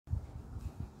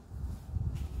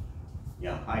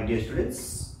Yeah, hi dear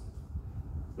students,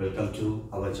 welcome to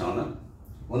our channel.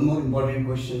 One more important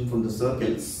question from the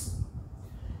circles.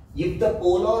 If the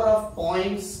polar of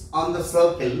points on the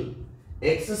circle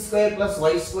x square plus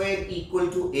y square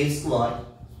equal to a square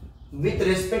with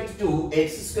respect to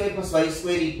x square plus y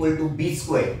square equal to b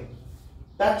square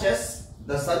touches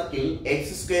the circle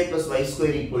x square plus y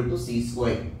square equal to c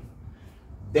square,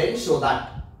 then show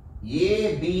that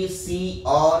A, B, C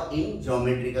are in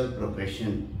geometrical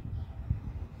progression.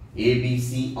 A, B,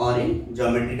 C are in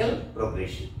geometrical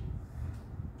progression.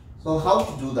 So how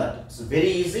to do that? It's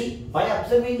very easy. By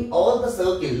observing all the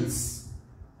circles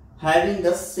having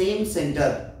the same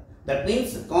center, that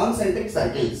means concentric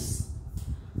circles.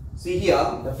 See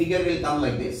here, the figure will come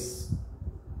like this.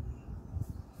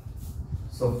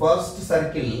 So first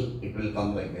circle, it will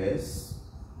come like this.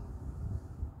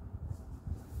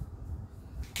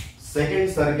 Second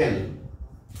circle,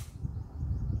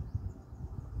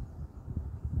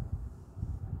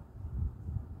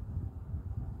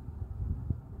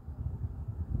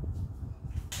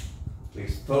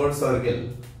 its third circle,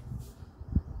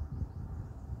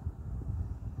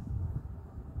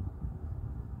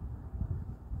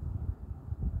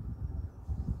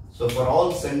 so for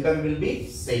all center will be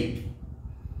same,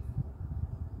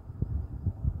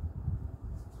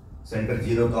 center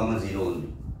 0, 0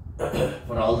 only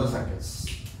for all the circles.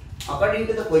 According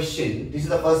to the question, this is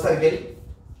the first circle,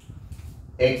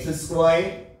 x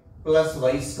square plus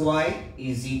y square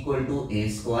is equal to a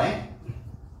square.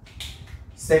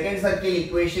 Second circle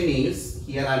equation is,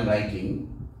 here I am writing,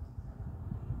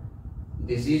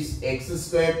 this is x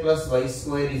square plus y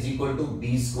square is equal to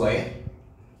b square.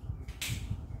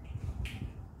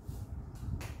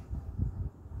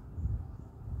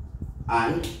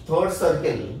 And third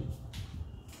circle,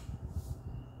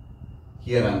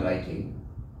 here I am writing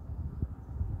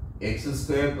x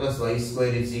square plus y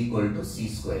square is equal to c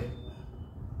square.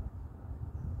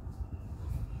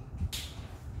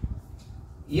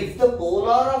 If the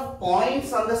polar of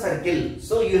points on the circle,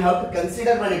 so you have to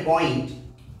consider one point.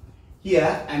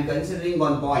 Here I am considering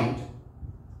one point,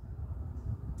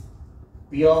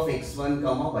 p of x1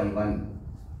 comma y1.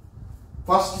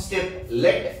 First step,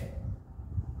 let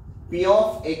p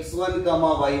of x1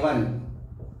 comma y1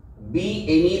 be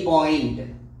any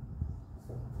point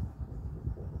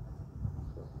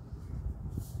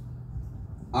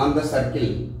on the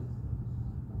circle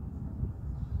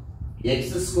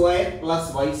x square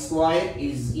plus y square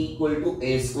is equal to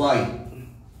a square.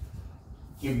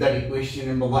 Keep that equation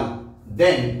number 1.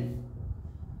 Then,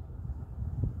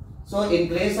 so in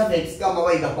place of x comma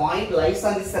y, the point lies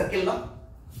on this circle now.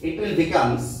 It will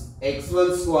becomes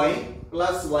x1 square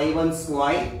plus y1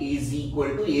 square is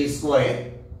equal to a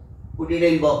square. Put it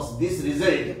in box. This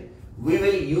result we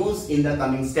will use in the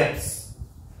coming steps.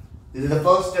 This is the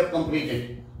first step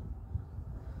completed.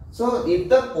 So if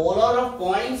the polar of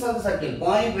points on the circle,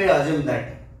 point we assume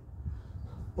that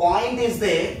point is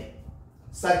there,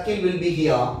 circle will be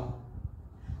here.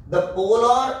 The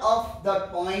polar of the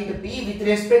point P with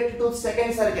respect to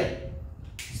second circle.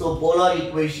 So polar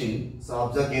equation. So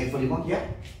observe carefully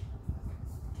here.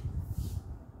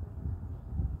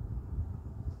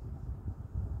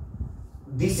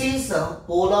 This is a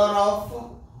polar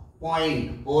of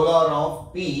point, polar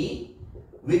of P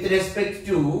with respect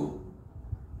to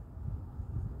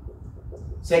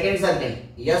second circle,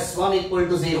 S1 equal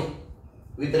to 0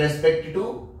 with respect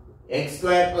to x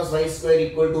square plus y square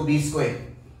equal to b square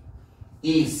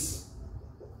is.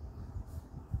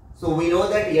 So we know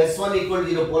that S1 equal to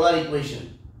 0, polar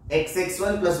equation,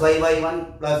 x1 plus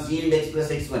y1 plus g and x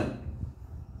plus x1.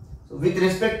 So with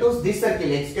respect to this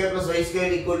circle, x square plus y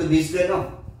square equal to b square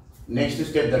now. Next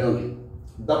step that only.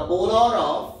 The polar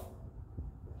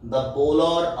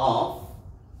of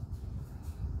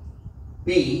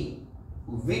P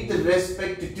with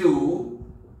respect to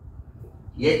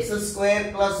x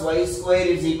square plus y square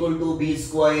is equal to b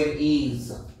square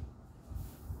is.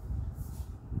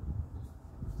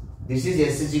 This is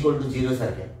S is equal to 0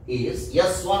 circle. Is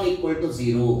S1 equal to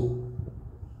 0.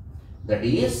 That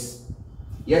is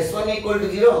S1 equal to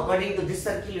 0 according to this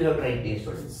circle you have to write, dear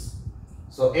students.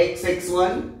 So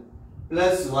x1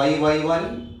 plus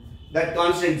y1, that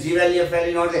constant g value of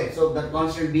value not there. So that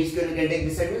constant b square we can take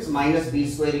this side, means minus b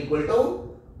square equal to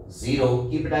 0.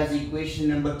 Keep it as equation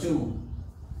number 2.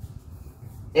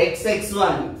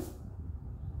 x1,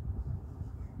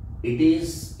 it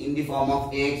is in the form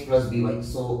of ax plus by.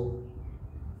 So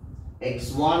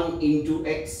x1 into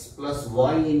x plus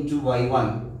y into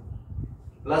y1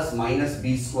 plus minus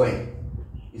b square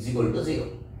is equal to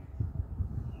 0.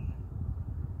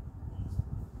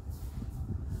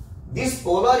 This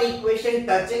polar equation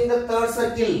touching the third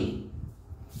circle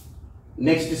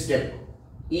Next step,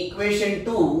 equation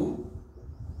 2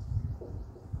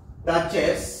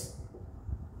 touches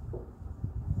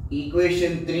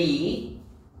equation 3,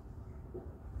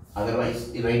 otherwise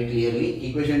write clearly,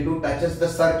 equation 2 touches the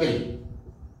circle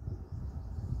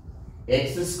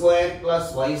x²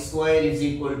 plus y² is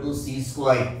equal to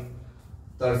c²,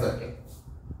 third circle.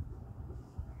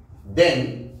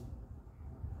 Then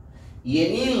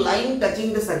any line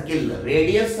touching the circle,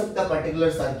 radius of the particular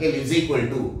circle is equal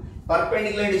to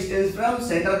perpendicular distance from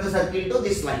center of the circle to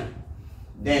this line.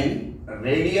 Then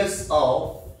radius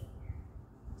of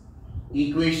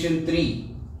equation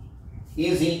 3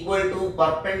 is equal to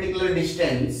perpendicular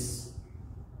distance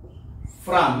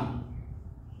from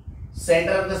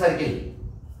center of the circle,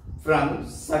 from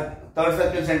third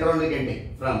circle center only can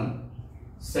take, from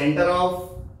center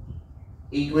of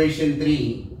equation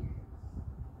 3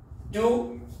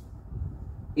 to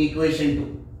equation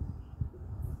 2.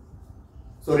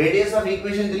 So radius of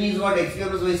equation 3 is what? x²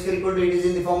 plus y² equal to, it is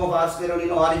in the form of r² only,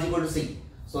 no, r is equal to c.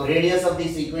 So radius of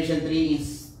this equation 3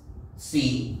 is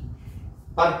c.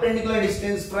 Perpendicular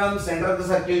distance from center of the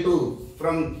circle to,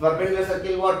 from perpendicular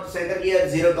circle what? Center here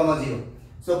 0, 0.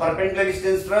 So perpendicular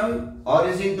distance from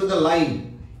origin to the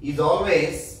line is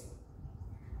always,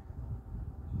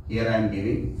 here I am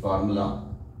giving formula,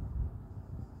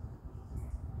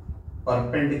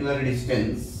 perpendicular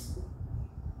distance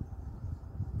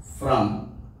from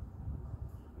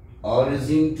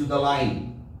origin to the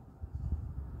line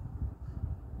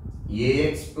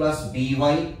ax plus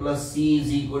by plus c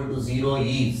is equal to 0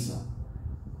 is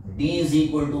d is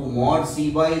equal to mod c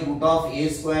by root of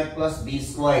a² plus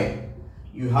b².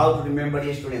 You have to remember,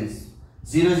 dear students,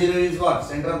 0, 0 is what?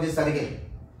 Center of this circle.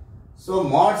 So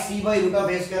mod c by root of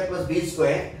a² plus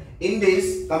b². In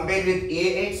this, compared with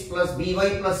ax plus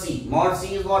by plus c, mod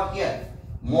c is what here?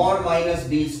 Mod minus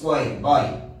b²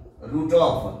 by root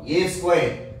of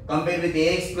a². Compared with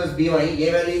ax plus by,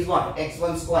 a value is what?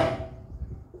 x1 square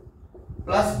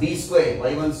plus b²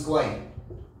 y1².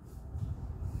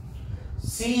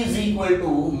 C is equal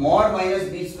to mod minus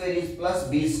b² is plus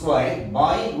b²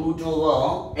 by root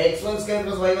over x1²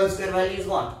 plus y1² value is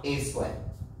what? a².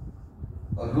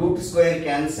 Root square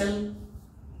cancel,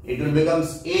 it will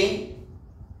becomes a.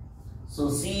 So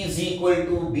c is equal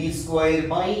to b²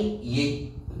 by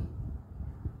a.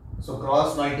 So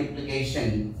cross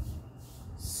multiplication,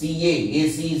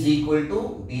 AC is equal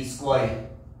to b².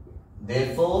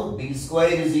 Therefore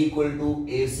b² is equal to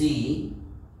AC.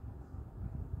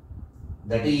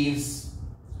 That is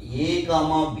a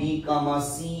comma b comma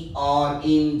c are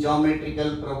in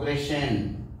geometrical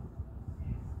progression.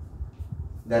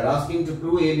 They are asking to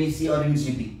prove ABC or in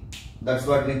GP. That's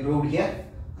what we proved here.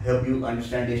 I hope you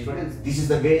understand, dear students. This is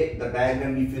the way the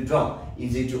diagram, if you draw,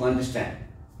 easy to understand.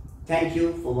 Thank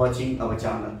you for watching our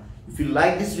channel. If you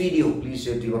like this video, please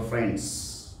share to your friends.